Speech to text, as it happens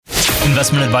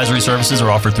Investment advisory services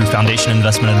are offered through Foundation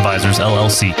Investment Advisors,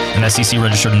 LLC, an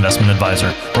SEC-registered investment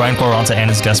advisor. Brian Quaranta and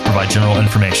his guests provide general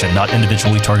information, not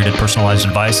individually targeted personalized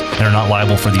advice, and are not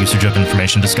liable for the usage of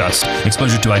information discussed.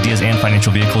 Exposure to ideas and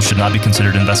financial vehicles should not be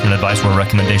considered investment advice or a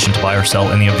recommendation to buy or sell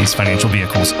any of these financial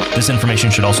vehicles. This information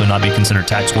should also not be considered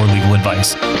tax or legal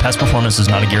advice. Past performance is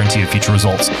not a guarantee of future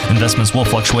results. Investments will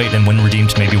fluctuate and when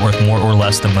redeemed may be worth more or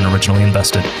less than when originally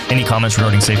invested. Any comments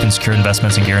regarding safe and secure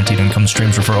investments and guaranteed income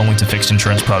streams refer only to fixed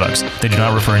insurance products. They do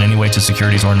not refer in any way to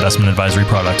securities or investment advisory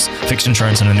products. Fixed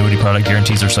insurance and annuity product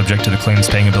guarantees are subject to the claims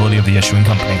paying ability of the issuing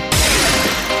company.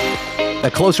 The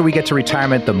closer we get to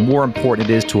retirement, the more important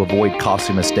it is to avoid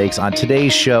costly mistakes. On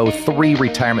today's show, 3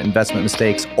 retirement investment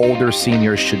mistakes older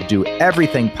seniors should do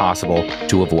everything possible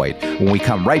to avoid. When we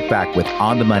come right back with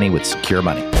On the Money with Secure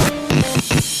Money.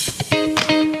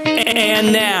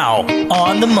 And now,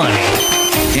 On the Money.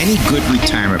 Any good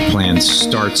retirement plan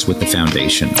starts with the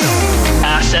foundation.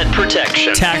 Asset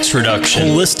protection, tax reduction,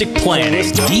 holistic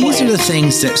planning. These are the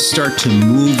things that start to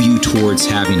move you towards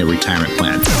having a retirement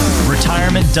plan.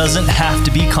 Retirement doesn't have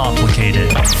to be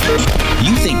complicated.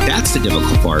 You think that's the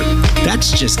difficult part.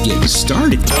 That's just getting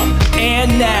started.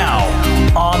 And now,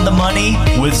 On the Money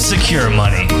with Secure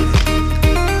Money.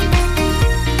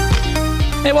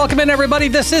 Hey, welcome in, everybody.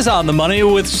 This is On the Money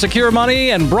with Secure Money,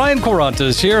 and Brian Quaranta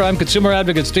is here. I'm consumer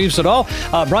advocate Steve Siddall.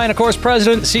 Brian, of course,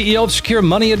 president and CEO of Secure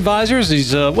Money Advisors.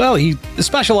 He's, he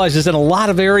specializes in a lot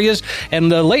of areas,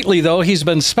 and lately, though, he's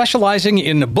been specializing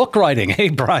in book writing. Hey,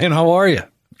 Brian, how are you?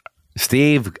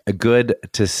 Steve, good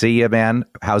to see you, man.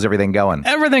 How's everything going?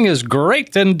 Everything is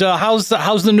great. And how's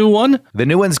the new one? The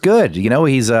new one's good. You know,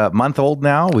 he's a month old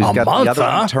now. We've got the other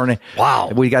one turning. Wow.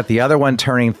 We got the other one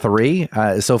turning 3.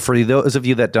 So for those of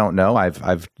you that don't know,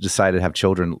 I've decided to have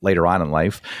children later on in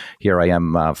life. Here I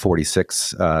am,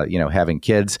 46, having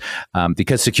kids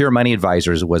because Secure Money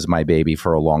Advisors was my baby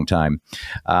for a long time.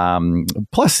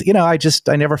 Plus,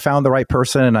 I never found the right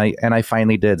person, and I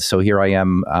finally did. So here I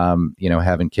am,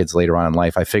 having kids later on in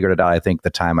life. I figured it out. I think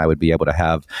the time I would be able to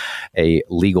have a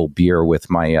legal beer with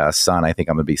my son, I think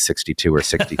I'm going to be 62 or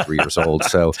 63 years old.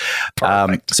 So,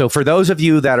 so for those of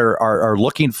you that are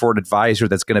looking for an advisor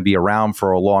that's going to be around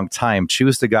for a long time,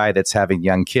 choose the guy that's having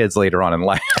young kids later on in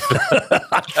life.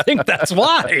 I think that's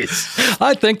wise.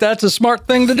 I think that's a smart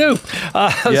thing to do.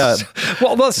 Yeah.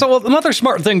 So another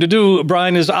smart thing to do,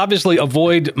 Brian, is obviously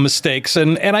avoid mistakes.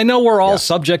 And I know we're all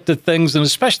subject to things, and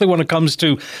especially when it comes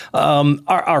to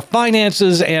our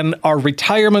finances and our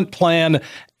retirement plan.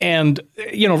 And,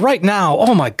 right now,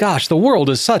 oh my gosh, the world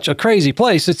is such a crazy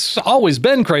place. It's always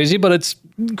been crazy, but it's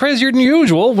crazier than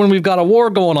usual when we've got a war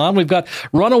going on. We've got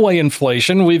runaway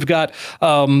inflation. We've got,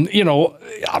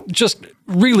 just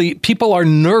really people are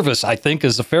nervous, I think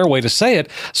is a fair way to say it.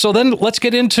 So then let's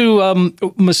get into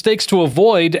mistakes to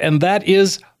avoid, and that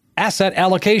is asset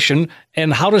allocation.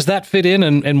 And how does that fit in?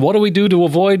 And what do we do to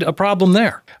avoid a problem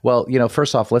there? Well,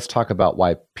 first off, let's talk about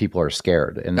why people are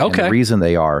scared. And the reason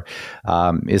they are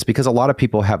is because a lot of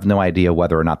people have no idea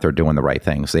whether or not they're doing the right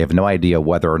things. They have no idea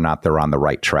whether or not they're on the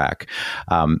right track.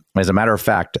 As a matter of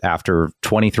fact, after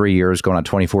 23 years, going on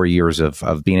 24 years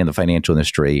of being in the financial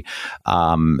industry,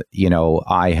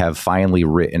 I have finally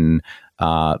written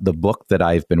the book that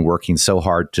I've been working so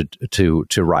hard to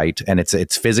write, and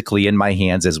it's physically in my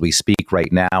hands as we speak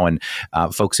right now. And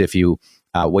folks, if you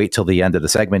wait till the end of the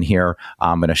segment here,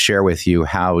 I'm going to share with you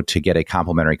how to get a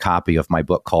complimentary copy of my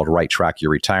book called Right Track Your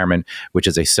Retirement, which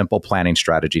is a simple planning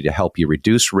strategy to help you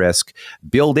reduce risk,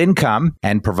 build income,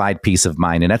 and provide peace of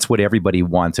mind. And that's what everybody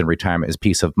wants in retirement, is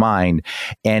peace of mind.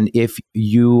 And if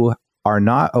you are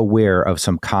not aware of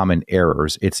some common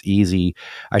errors, it's easy.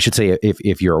 I should say,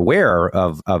 if you're aware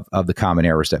of the common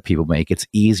errors that people make, it's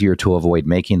easier to avoid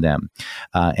making them.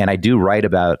 And I do write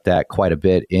about that quite a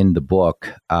bit in the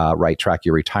book, Right Track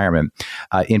Your Retirement.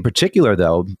 In particular,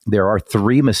 though, there are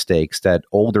 3 mistakes that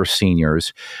older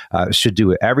seniors should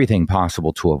do everything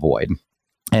possible to avoid.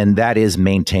 And that is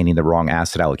maintaining the wrong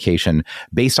asset allocation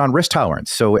based on risk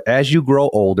tolerance. So as you grow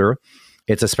older,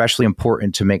 it's especially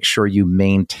important to make sure you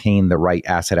maintain the right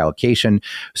asset allocation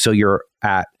so you're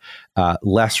at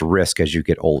less risk as you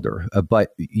get older. But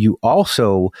you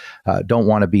also don't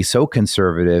want to be so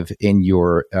conservative in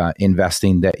your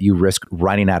investing that you risk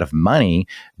running out of money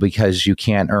because you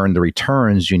can't earn the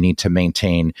returns you need to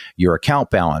maintain your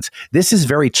account balance. This is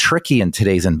very tricky in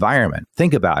today's environment.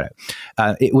 Think about it.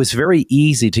 It was very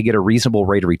easy to get a reasonable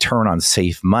rate of return on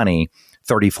safe money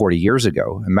 30, 40 years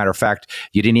ago. As a matter of fact,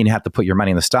 you didn't even have to put your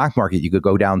money in the stock market. You could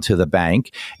go down to the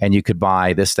bank and you could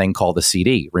buy this thing called a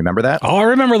CD. Remember that? Oh, I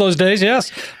remember those days,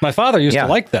 yes. My father used to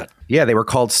like that. Yeah, they were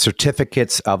called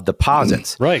certificates of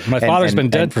deposits. Right. My father's been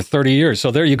dead for 30 years,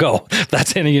 so there you go.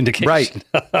 That's any indication. Right.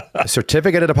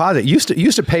 Certificate of deposit used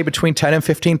to pay between 10 and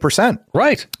 15%.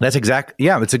 Right. That's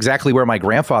exactly where my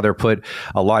grandfather put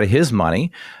a lot of his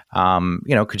money.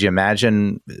 Could you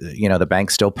imagine, the bank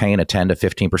still paying a 10 to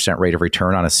 15% rate of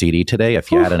return on a CD today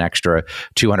if you had an extra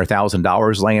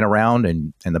 $200,000 laying around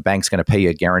and the bank's going to pay you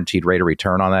a guaranteed rate of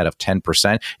return on that of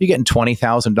 10%? You're getting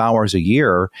 $20,000 a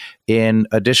year in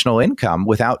additional income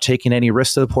without taking any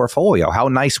risk to the portfolio. How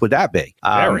nice would that be?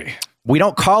 Very. We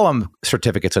don't call them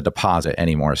certificates of deposit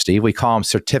anymore, Steve. We call them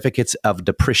certificates of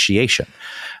depreciation.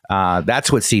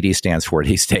 That's what CD stands for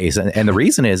these days. And the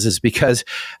reason is because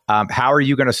how are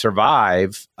you going to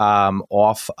survive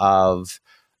off of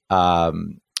less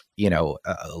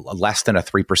than a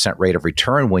 3% rate of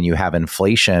return when you have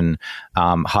inflation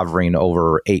hovering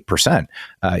over 8%?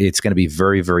 It's going to be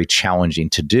very, very challenging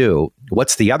to do.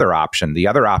 What's the other option? The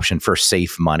other option for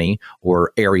safe money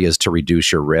or areas to reduce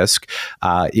your risk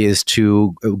is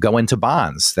to go into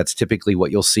bonds. That's typically what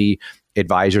you'll see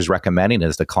advisors recommending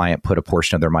is the client put a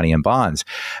portion of their money in bonds.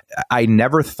 I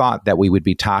never thought that we would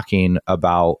be talking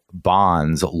about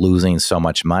bonds losing so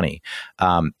much money.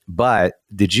 But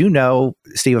did you know,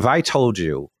 Steve, if I told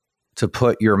you to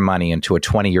put your money into a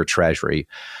 20-year treasury,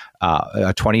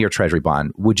 a 20-year treasury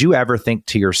bond, would you ever think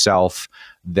to yourself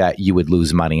that you would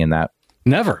lose money in that?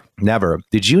 Never.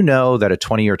 Did you know that a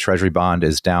 20-year treasury bond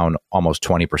is down almost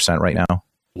 20% right now?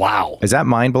 Wow. Is that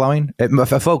mind-blowing?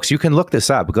 Folks, you can look this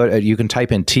up. You can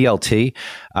type in TLT.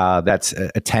 That's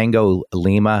a Tango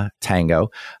Lima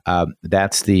Tango.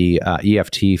 That's the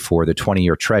EFT for the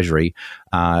 20-year treasury,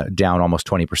 down almost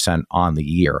 20% on the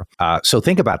year. So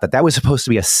think about that. That was supposed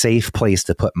to be a safe place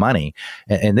to put money.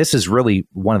 And this is really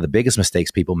one of the biggest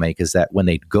mistakes people make, is that when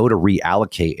they go to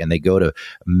reallocate and they go to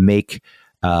make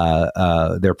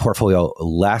their portfolio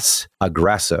less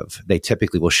aggressive, they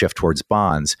typically will shift towards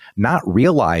bonds, not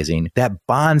realizing that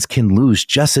bonds can lose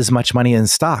just as much money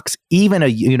as stocks, even a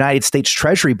United States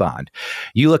Treasury bond.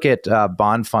 You look at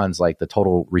bond funds like the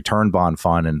Total Return Bond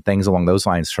Fund and things along those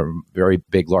lines from very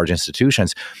big, large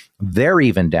institutions. They're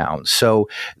even down. So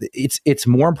it's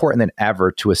more important than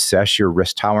ever to assess your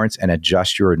risk tolerance and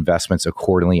adjust your investments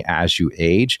accordingly as you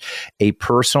age. A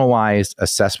personalized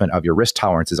assessment of your risk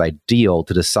tolerance is ideal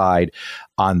to decide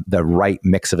on the right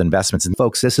mix of investments. And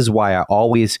folks, this is why I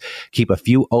always keep a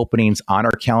few openings on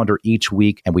our calendar each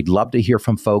week. And we'd love to hear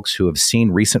from folks who have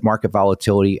seen recent market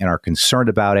volatility and are concerned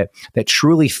about it, that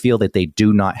truly feel that they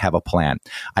do not have a plan.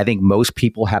 I think most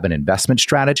people have an investment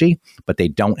strategy, but they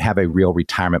don't have a real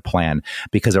retirement plan,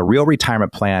 because a real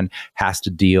retirement plan has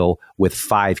to deal with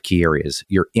 5 key areas: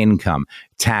 your income,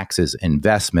 taxes,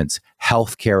 investments,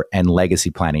 healthcare, and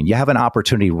legacy planning. You have an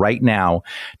opportunity right now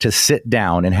to sit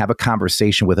down and have a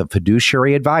conversation with a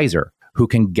fiduciary advisor who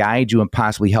can guide you and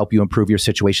possibly help you improve your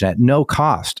situation at no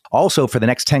cost. Also, for the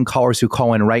next 10 callers who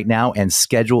call in right now and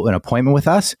schedule an appointment with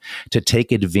us to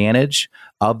take advantage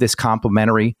of this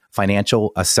complimentary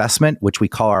financial assessment, which we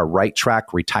call our Right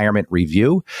Track Retirement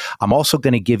Review, I'm also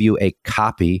going to give you a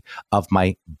copy of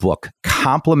my book,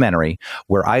 complimentary,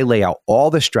 where I lay out all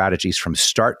the strategies from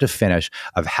start to finish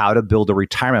of how to build a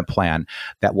retirement plan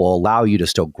that will allow you to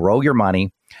still grow your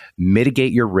money,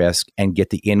 mitigate your risk, and get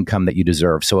the income that you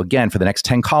deserve. So again, for the next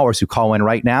 10 callers who call in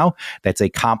right now, that's a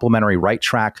complimentary Right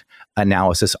Track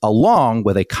analysis along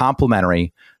with a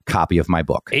complimentary copy of my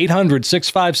book.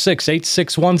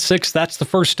 800-656-8616. That's the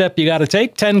first step you got to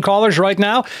take. 10 callers right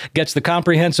now gets the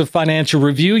comprehensive financial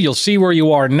review. You'll see where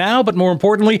you are now, but more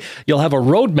importantly, you'll have a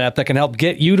roadmap that can help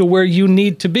get you to where you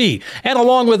need to be. And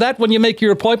along with that, when you make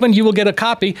your appointment, you will get a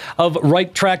copy of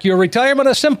Right Track Your Retirement,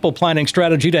 a simple planning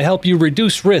strategy to help you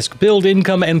reduce risk, build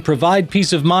income, and provide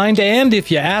peace of mind. And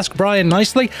if you ask Brian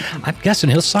nicely, I'm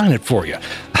guessing he'll sign it for you.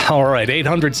 All right,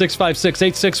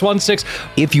 800-656-8616.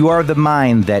 If you are of the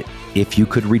mind that if you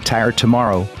could retire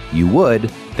tomorrow, you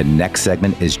would, the next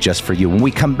segment is just for you. When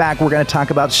we come back, we're going to talk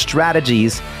about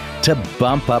strategies to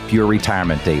bump up your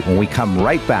retirement date. When we come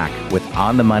right back with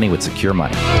On the Money with Secure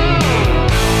Money.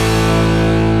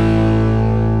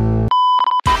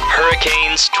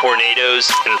 Hurricanes,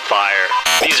 tornadoes, and fire.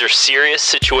 These are serious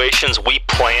situations we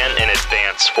plan in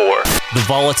advance for. The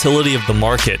volatility of the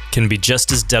market can be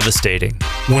just as devastating.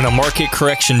 When a market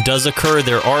correction does occur,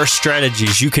 there are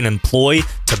strategies you can employ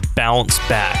to bounce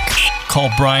back. Call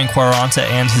Brian Quaranta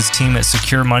and his team at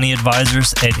Secure Money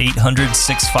Advisors at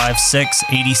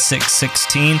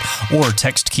 800-656-8616 or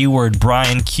text keyword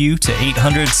BrianQ to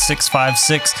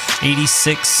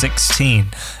 800-656-8616.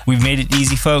 We've made it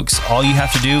easy, folks. All you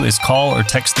have to do is call or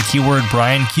text the keyword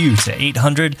BrianQ to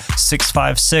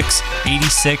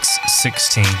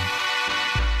 800-656-8616.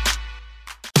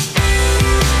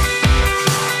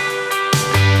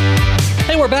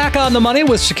 We're back on the money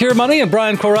with Secure Money and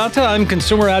Brian Quaranta. I'm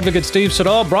consumer advocate Steve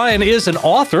Siddall. Brian is an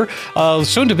author,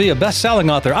 soon to be a best-selling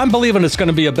author. I'm believing it's going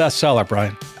to be a bestseller,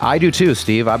 Brian. I do too,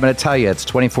 Steve. I'm going to tell you, it's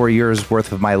 24 years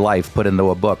worth of my life put into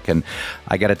a book. And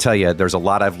I got to tell you, there's a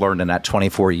lot I've learned in that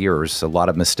 24 years, a lot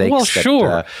of mistakes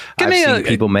that I've seen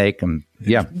people make. And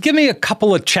yeah. Give me a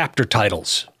couple of chapter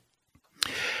titles.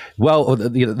 Well,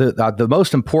 the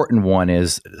most important one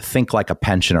is think like a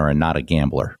pensioner and not a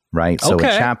gambler, right? So in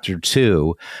chapter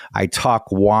 2, I talk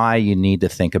why you need to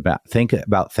think about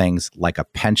things like a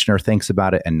pensioner thinks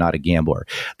about it and not a gambler.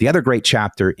 The other great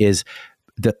chapter is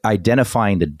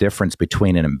identifying the difference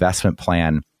between an investment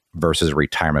plan versus a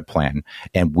retirement plan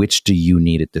and which do you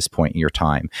need at this point in your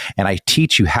time. And I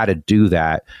teach you how to do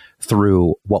that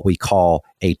through what we call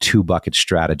a 2-bucket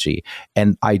strategy.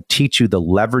 And I teach you the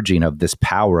leveraging of this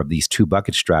power of these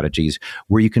 2-bucket strategies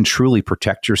where you can truly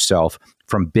protect yourself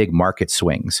from big market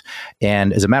swings.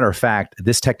 And as a matter of fact,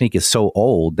 this technique is so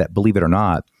old that, believe it or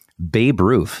not, Babe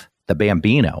Ruth, the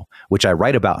Bambino, which I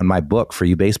write about in my book for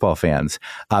you baseball fans,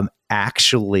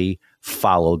 actually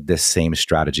followed this same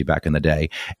strategy back in the day.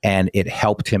 And it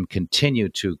helped him continue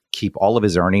to keep all of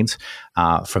his earnings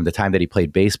from the time that he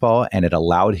played baseball. And it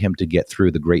allowed him to get through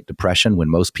the Great Depression when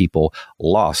most people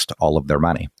lost all of their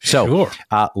money. So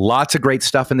lots of great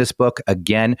stuff in this book.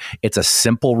 Again, it's a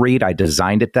simple read. I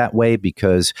designed it that way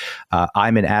because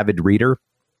I'm an avid reader.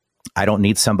 I don't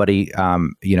need somebody,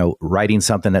 writing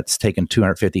something that's taken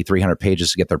 250, 300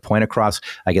 pages to get their point across.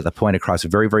 I get the point across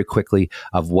very, very quickly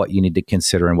of what you need to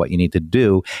consider and what you need to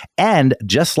do. And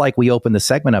just like we opened the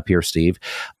segment up here, Steve,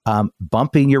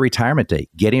 bumping your retirement date,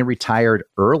 getting retired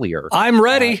earlier. I'm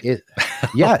ready.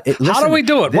 Listen, how do we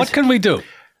do it? What can we do?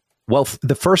 Well,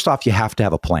 the first off, you have to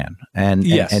have a plan, and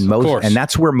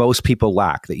that's where most people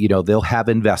lack. That they'll have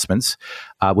investments,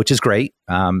 which is great.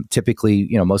 Typically,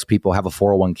 most people have a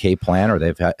 401k plan or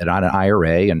they've had it on an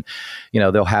IRA, and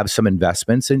they'll have some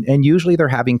investments, and usually they're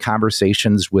having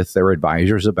conversations with their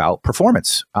advisors about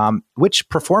performance, which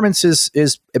performance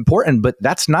is important, but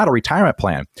that's not a retirement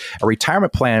plan. A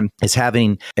retirement plan is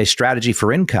having a strategy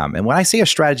for income, and when I say a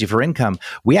strategy for income,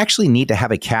 we actually need to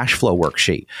have a cash flow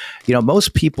worksheet.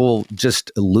 Most people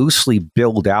just loosely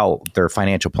build out their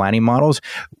financial planning models.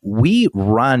 We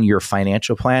run your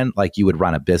financial plan like you would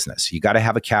run a business. You got to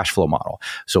have a cash flow model.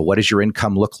 So what does your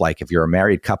income look like? If you're a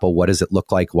married couple, what does it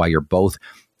look like while you're both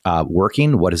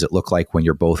working? What does it look like when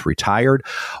you're both retired?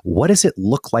 What does it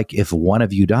look like if one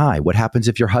of you die? What happens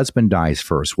if your husband dies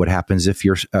first? What happens if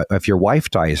your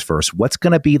wife dies first? What's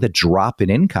going to be the drop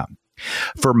in income?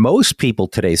 For most people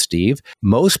today, Steve,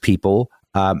 most people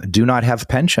do not have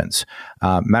pensions.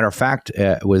 Matter of fact,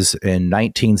 it was in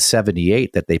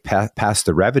 1978 that they passed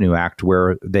the Revenue Act,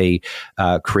 where they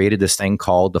created this thing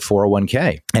called the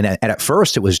 401k. And at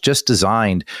first, it was just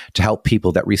designed to help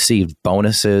people that received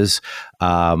bonuses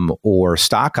or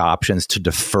stock options to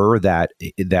defer that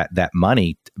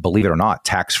money, believe it or not,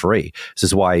 tax-free. This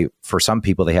is why for some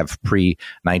people they have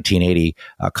pre-1980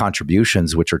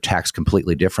 contributions, which are taxed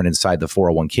completely different inside the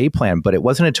 401k plan. But it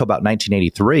wasn't until about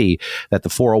 1983 that the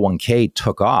 401k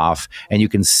took off. And you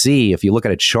can see, if you look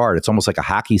at a chart, it's almost like a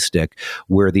hockey stick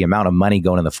where the amount of money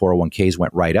going in the 401ks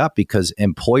went right up because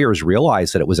employers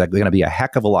realized that it was going to be a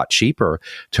heck of a lot cheaper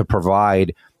to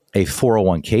provide a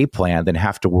 401k plan than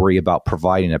have to worry about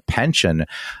providing a pension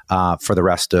for the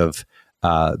rest of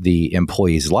the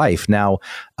employee's life. Now,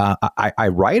 I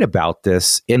write about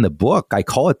this in the book. I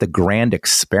call it the grand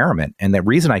experiment. And the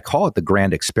reason I call it the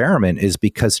grand experiment is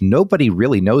because nobody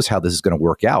really knows how this is going to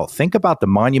work out. Think about the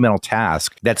monumental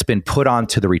task that's been put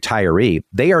onto the retiree.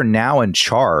 They are now in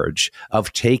charge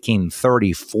of taking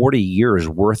 30, 40 years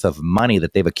worth of money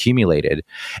that they've accumulated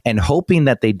and hoping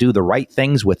that they do the right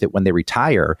things with it when they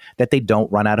retire, that they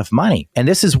don't run out of money. And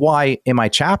this is why in my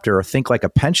chapter, Think Like a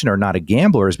Pensioner, Not a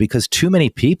Gambler, is because too many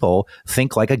people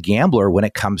think like a gambler when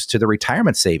it comes to the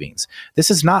retirement savings. This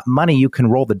is not money you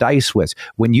can roll the dice with.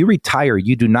 When you retire,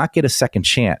 you do not get a second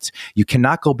chance. You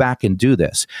cannot go back and do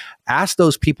this. Ask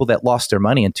those people that lost their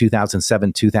money in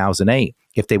 2007, 2008.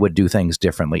 if they would do things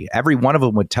differently. Every one of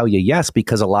them would tell you yes,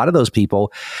 because a lot of those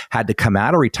people had to come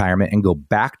out of retirement and go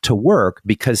back to work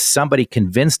because somebody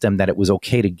convinced them that it was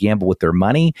okay to gamble with their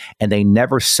money, and they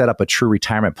never set up a true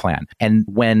retirement plan. And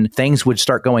when things would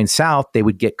start going south, they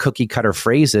would get cookie cutter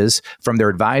phrases from their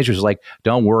advisors like,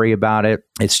 don't worry about it.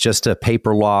 It's just a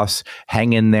paper loss.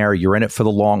 Hang in there. You're in it for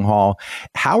the long haul.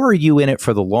 How are you in it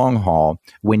for the long haul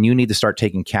when you need to start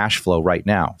taking cash flow right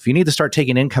now? If you need to start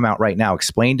taking income out right now,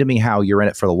 explain to me how you're in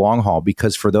it for the long haul.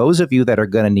 Because for those of you that are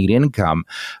going to need income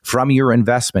from your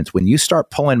investments, when you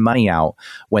start pulling money out,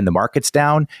 when the market's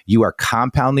down, you are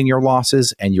compounding your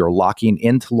losses and you're locking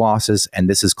into losses. And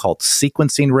this is called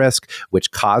sequencing risk,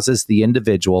 which causes the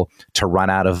individual to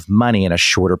run out of money in a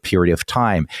shorter period of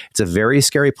time. It's a very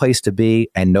scary place to be,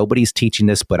 and nobody's teaching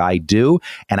this, but I do.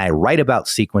 And I write about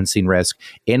sequencing risk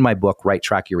in my book, Right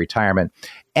Track Your Retirement.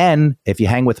 And if you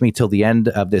hang with me till the end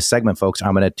of this segment, folks,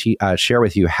 I'm going to share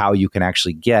with you how you can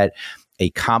actually get a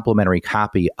complimentary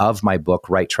copy of my book,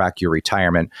 Right Track Your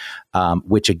Retirement,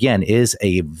 which again is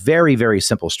a very, very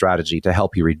simple strategy to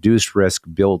help you reduce risk,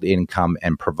 build income,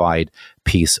 and provide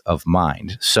peace of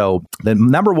mind. So the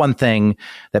number one thing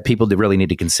that people really need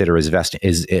to consider is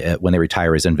when they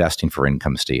retire is investing for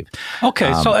income, Steve.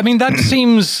 Okay, so I mean that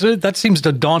seems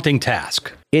a daunting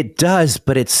task. It does,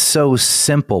 but it's so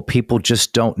simple. People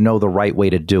just don't know the right way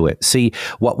to do it. See,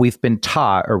 what we've been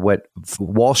taught, or what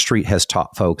Wall Street has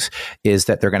taught folks, is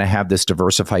that they're going to have this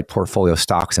diversified portfolio of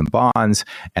stocks and bonds,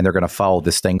 and they're going to follow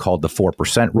this thing called the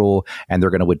 4% rule, and they're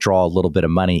going to withdraw a little bit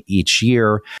of money each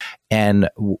year. And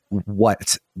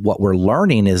what we're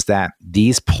learning is that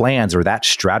these plans, or that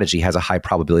strategy, has a high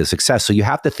probability of success. So you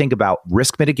have to think about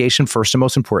risk mitigation first and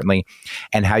most importantly,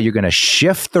 and how you're going to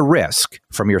shift the risk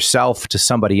from yourself to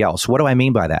somebody else. What do I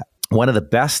mean by that? One of the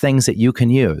best things that you can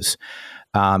use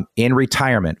in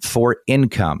retirement for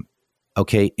income,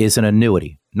 okay, is an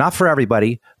annuity. Not for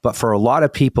everybody, but for a lot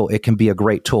of people, it can be a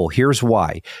great tool. Here's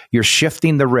why. You're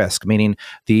shifting the risk, meaning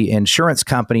the insurance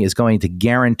company is going to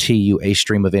guarantee you a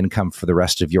stream of income for the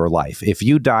rest of your life. If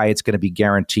you die, it's going to be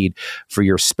guaranteed for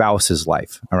your spouse's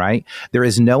life, all right? There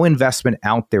is no investment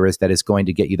out there that is going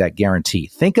to get you that guarantee.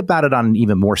 Think about it on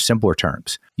even more simpler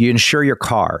terms. You insure your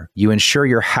car, you insure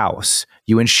your house,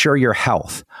 you insure your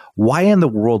health. Why in the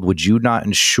world would you not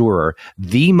insure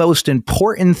the most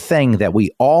important thing that we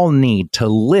all need to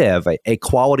live a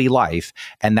quality life?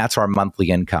 And that's our monthly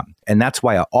income. And that's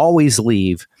why I always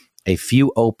leave a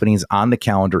few openings on the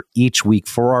calendar each week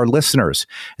for our listeners.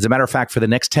 As a matter of fact, for the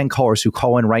next 10 callers who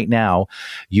call in right now,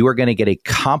 you are going to get a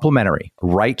complimentary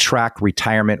Right Track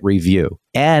Retirement Review.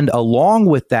 And along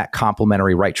with that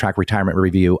complimentary Right Track Retirement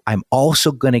Review, I'm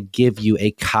also going to give you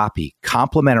a copy,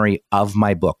 complimentary, of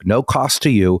my book, no cost to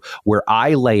you, where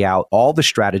I lay out all the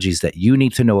strategies that you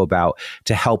need to know about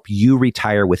to help you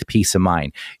retire with peace of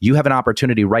mind. You have an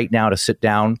opportunity right now to sit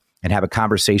down and have a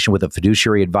conversation with a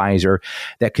fiduciary advisor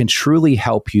that can truly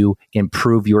help you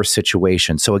improve your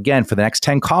situation. So again, for the next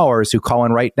 10 callers who call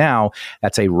in right now,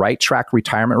 that's a Right Track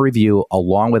Retirement Review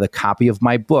along with a copy of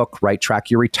my book, Right Track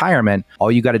Your Retirement.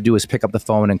 All you got to do is pick up the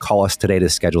phone and call us today to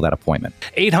schedule that appointment.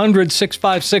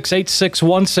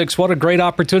 800-656-8616. What a great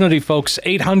opportunity, folks.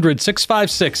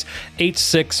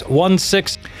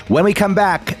 800-656-8616. When we come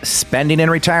back, spending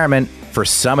in retirement. For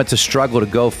some, it's a struggle to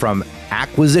go from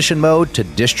acquisition mode to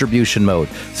distribution mode.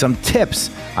 Some tips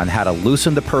on how to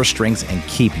loosen the purse strings and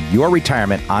keep your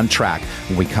retirement on track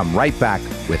when we come right back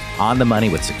with On the Money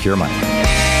with Secure Money.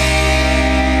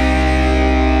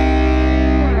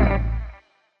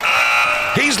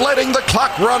 He's letting the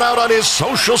clock run out on his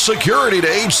Social Security to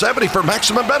age 70 for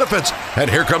maximum benefits. And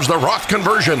here comes the Roth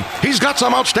conversion. He's got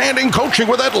some outstanding coaching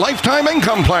with that lifetime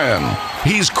income plan.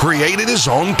 He's created his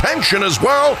own pension as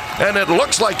well, and it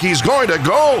looks like he's going to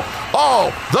go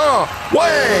all the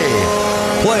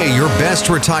way. Play your best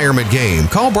retirement game.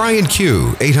 Call Brian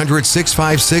Q,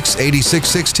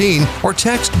 800-656-8616, or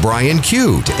text Brian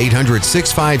Q to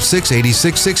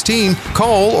 800-656-8616.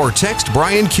 Call or text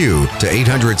Brian Q to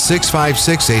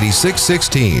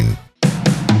 800-656-8616.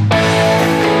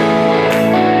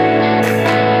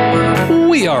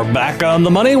 We are back on the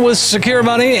money with Secure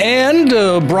Money and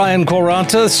Brian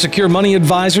Quaranta. Secure Money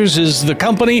Advisors is the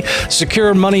company.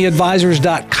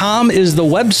 SecureMoneyAdvisors.com is the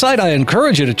website. I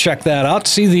encourage you to check that out.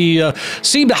 See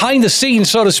behind the scenes,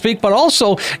 so to speak, but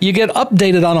also you get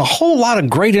updated on a whole lot of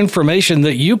great information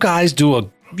that you guys do a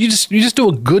you just do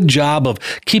a good job of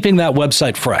keeping that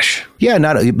website fresh. Yeah,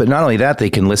 not only that, they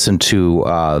can listen to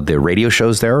the radio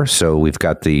shows there. So we've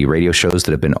got the radio shows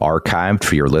that have been archived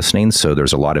for your listening. So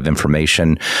there's a lot of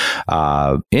information,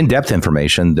 in-depth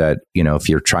information that, if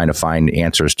you're trying to find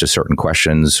answers to certain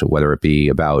questions, whether it be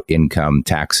about income,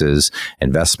 taxes,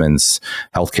 investments,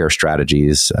 healthcare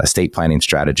strategies, estate planning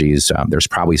strategies, there's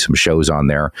probably some shows on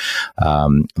there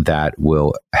that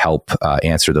will help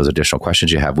answer those additional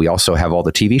questions you have. We also have all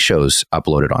the TV shows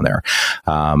uploaded on there.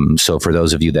 So for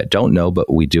those of you that don't know,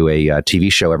 but we do a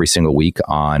TV show every single week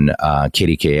on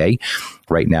KDKA.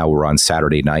 Right now, we're on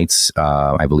Saturday nights.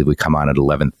 I believe we come on at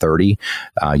 11:30.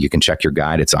 You can check your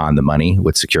guide. It's On the Money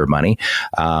with Secure Money.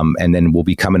 And then we'll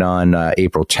be coming on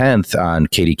April 10th on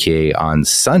KDKA on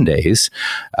Sundays.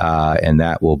 And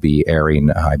that will be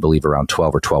airing, I believe, around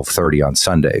 12 or 12:30 on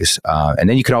Sundays. And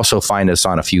then you can also find us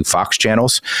on a few Fox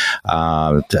channels,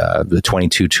 the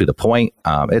 22 To The Point.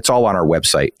 It's all on our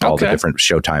website, all the different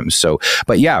show times. So,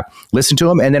 but yeah, listen to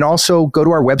them. And then also go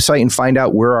to our website and find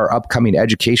out where our upcoming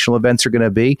educational events are going to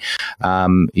be.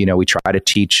 We try to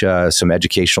teach some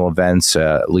educational events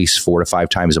at least 4 to 5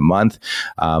 times a month.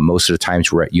 Most of the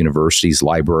times we're at universities,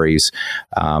 libraries,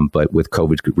 but with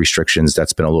COVID restrictions,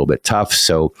 that's been a little bit tough.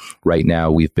 So right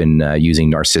now we've been using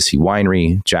Narcissi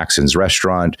Winery, Jackson's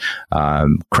Restaurant,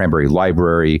 Cranberry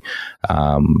Library,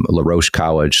 La Roche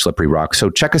College, Slippery Rock.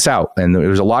 So check us out. And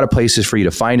there's a lot of places for you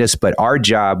to find us, but our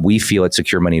job, we feel at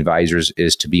Secure Money Advisors,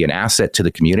 is to be an asset to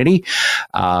the community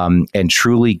and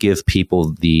truly give people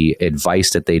the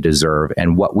advice that they deserve.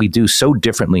 And what we do so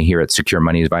differently here at Secure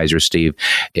Money Advisors, Steve,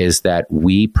 is that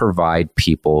we provide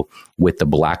people with the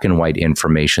black and white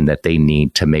information that they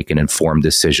need to make an informed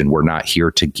decision. We're not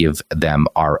here to give them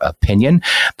our opinion.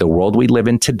 The world we live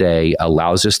in today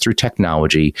allows us through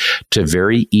technology to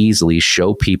very easily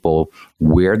show people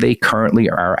where they currently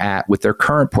are at with their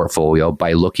current portfolio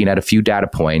by looking at a few data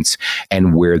points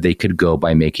and where they could go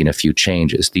by making a few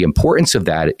changes. The importance of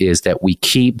that is that we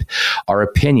keep our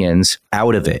opinions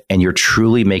out of it, and you're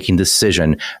truly making a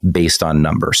decision based on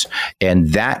numbers.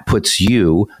 And that puts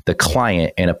you, the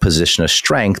client, in a position of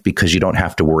strength because you don't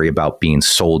have to worry about being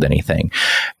sold anything.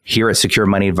 Here at Secure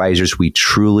Money Advisors, we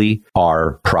truly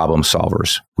are problem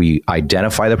solvers. We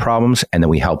identify the problems and then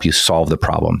we help you solve the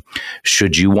problem.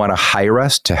 Should you want to hire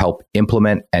us to help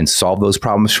implement and solve those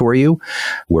problems for you,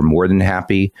 we're more than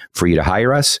happy for you to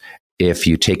hire us. If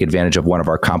you take advantage of one of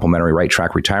our complimentary Right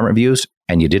Track retirement reviews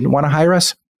and you didn't want to hire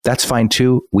us, that's fine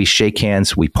too. We shake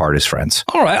hands. We part as friends.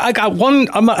 All right. I got one.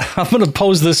 I'm going to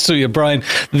pose this to you, Brian.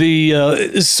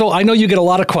 So I know you get a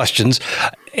lot of questions,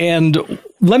 and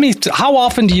how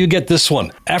often do you get this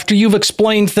one? After you've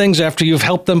explained things, after you've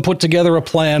helped them put together a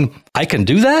plan, I can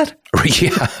do that?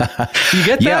 Yeah. You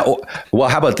get that? Yeah. Well,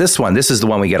 how about this one? This is the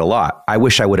one we get a lot. I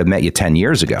wish I would have met you 10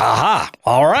 years ago. Aha.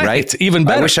 All right. Right? It's even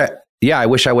better. I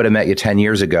wish I would have met you 10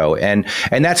 years ago. And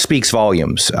that speaks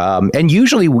volumes. And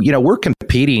usually, we're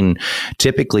competing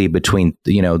typically between,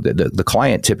 the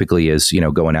client typically is,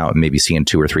 going out and maybe seeing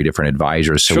 2 or 3 different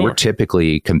advisors. So We're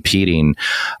typically competing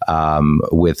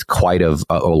with quite a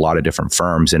lot of different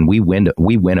firms, and we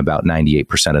win about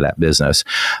 98% of that business.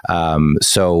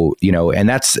 So, and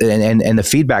that's, and the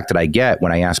feedback that I get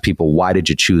when I ask people, why did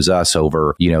you choose us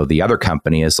over, the other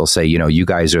company, is they'll say, you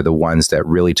guys are the ones that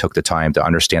really took the time to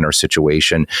understand our situation.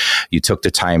 You took the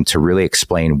time to really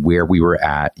explain where we were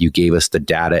at. You gave us the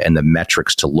data and the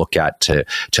metrics to look at to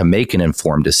make an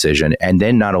informed decision. And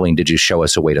then not only did you show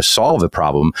us a way to solve the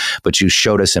problem, but you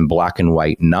showed us in black and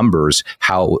white numbers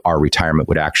how our retirement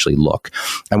would actually look.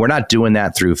 And we're not doing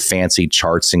that through fancy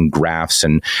charts and graphs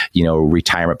and,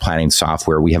 retirement planning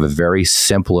software. We have a very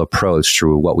simple approach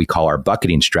through what we call our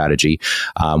bucketing strategy,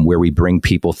 where we bring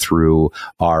people through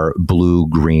our blue,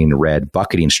 green, red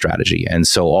bucketing strategy. And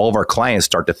so all of our clients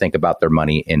start to think about their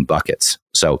money in buckets.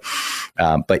 So,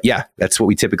 but yeah, that's what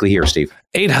we typically hear, Steve.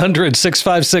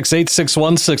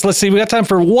 800-656-8616. Let's see. We got time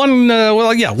for one.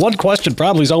 One question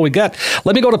probably is all we got.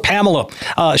 Let me go to Pamela.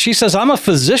 She says, I'm a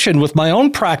physician with my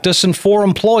own practice and 4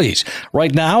 employees.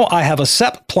 Right now, I have a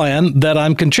SEP plan that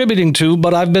I'm contributing to,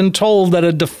 but I've been told that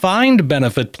a defined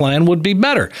benefit plan would be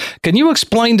better. Can you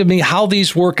explain to me how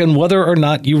these work and whether or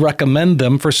not you recommend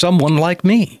them for someone like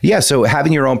me? Yeah. So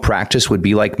having your own practice would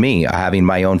be like me, having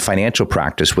my own financial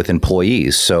practice with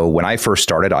employees. So when I first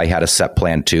started, I had a SEP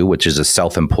plan too, which is a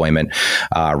self-employment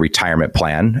retirement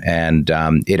plan. And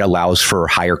it allows for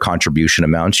higher contribution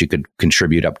amounts. You could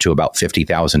contribute up to about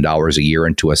 $50,000 a year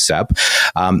into a SEP.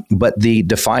 But the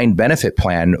defined benefit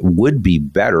plan would be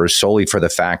better solely for the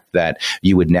fact that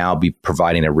you would now be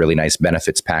providing a really nice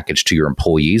benefits package to your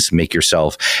employees, make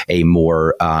yourself a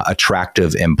more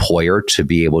attractive employer to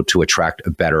be able to attract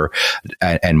better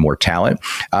and more talent.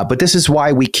 But this is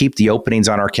why we keep the openings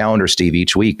on our calendar, Steve,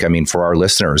 each week. I mean, for our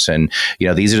listeners. And,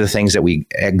 these are the things that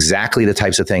exactly the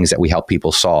types of things that we help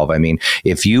people solve. I mean,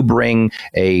 if you bring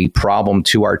a problem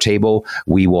to our table,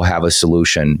 we will have a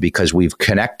solution because we've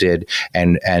connected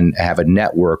and have a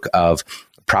network of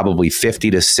probably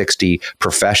 50 to 60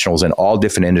 professionals in all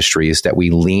different industries that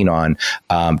we lean on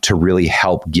to really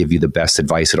help give you the best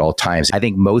advice at all times. I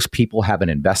think most people have an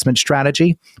investment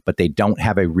strategy, but they don't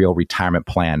have a real retirement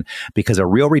plan because a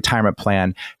real retirement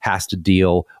plan has to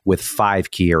deal with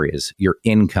 5 key areas: your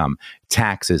income,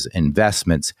 taxes,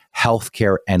 investments,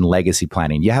 healthcare, and legacy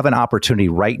planning. You have an opportunity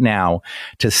right now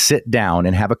to sit down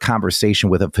and have a conversation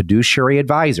with a fiduciary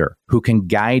advisor who can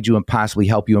guide you and possibly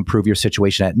help you improve your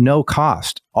situation at no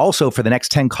cost. Also, for the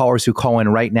next 10 callers who call in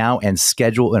right now and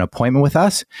schedule an appointment with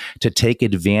us to take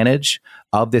advantage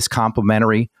of this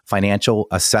complimentary financial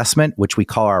assessment, which we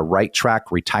call our Right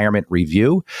Track Retirement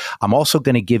Review, I'm also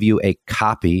going to give you a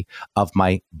copy of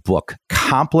my book,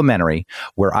 complimentary,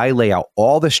 where I lay out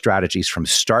all the strategies from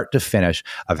start to finish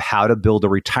of how to build a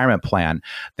retirement plan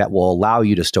that will allow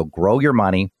you to still grow your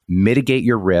money, mitigate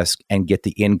your risk, and get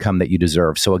the income that you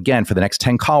deserve. So again, for the next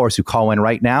 10 callers who call in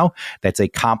right now, that's a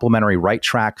complimentary Right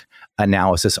Track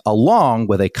analysis along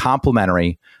with a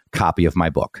complimentary copy of my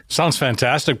book. Sounds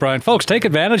fantastic, Brian. Folks, take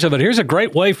advantage of it. Here's a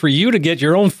great way for you to get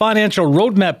your own financial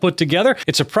roadmap put together.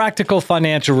 It's a practical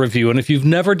financial review. And if you've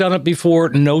never done it before,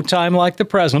 no time like the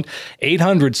present.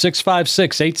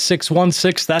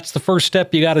 800-656-8616. That's the first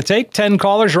step you got to take. 10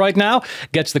 callers right now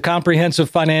gets the comprehensive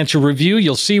financial review.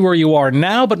 You'll see where you are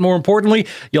now, but more importantly,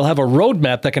 you'll have a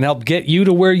roadmap that can help get you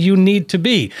to where you need to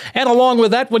be. And along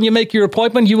with that, when you make your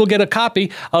appointment, you will get a copy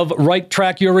of Right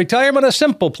Track Your Retirement, a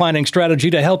simple planning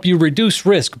strategy to help you reduce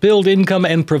risk, build income,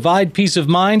 and provide peace of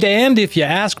mind. And if you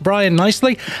ask Brian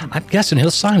nicely, I'm guessing he'll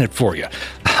sign it for you.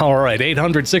 All right,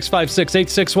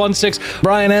 800-656-8616.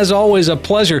 Brian, as always, a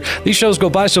pleasure. These shows go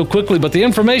by so quickly, but the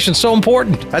information's so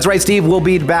important. That's right, Steve. We'll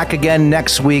be back again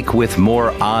next week with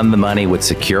more On the Money with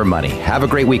Secure Money. Have a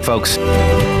great week, folks.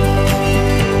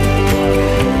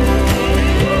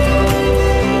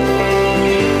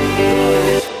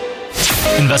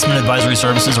 Investment advisory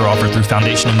services are offered through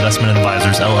Foundation Investment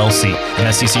Advisors, LLC, an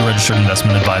SEC-registered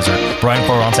investment advisor. Brian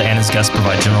Quaranta and his guests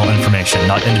provide general information,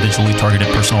 not individually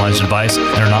targeted personalized advice,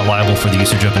 and are not liable for the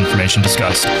usage of information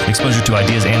discussed. Exposure to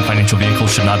ideas and financial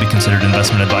vehicles should not be considered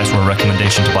investment advice or a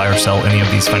recommendation to buy or sell any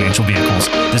of these financial vehicles.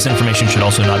 This information should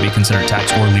also not be considered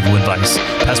tax or legal advice.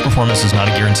 Past performance is not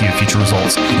a guarantee of future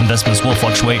results. Investments will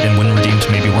fluctuate and when redeemed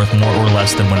may be worth more or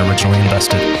less than when originally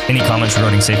invested. Any comments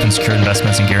regarding safe and secure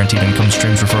investments and guaranteed income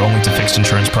streams refer only to fixed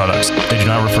insurance products. They do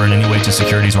not refer in any way to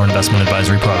securities or investment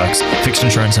advisory products. Fixed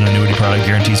insurance and annuity product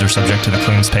guarantees are subject to the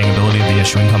claims paying ability of the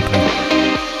issuing company.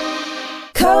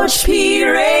 Coach P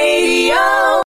Radio.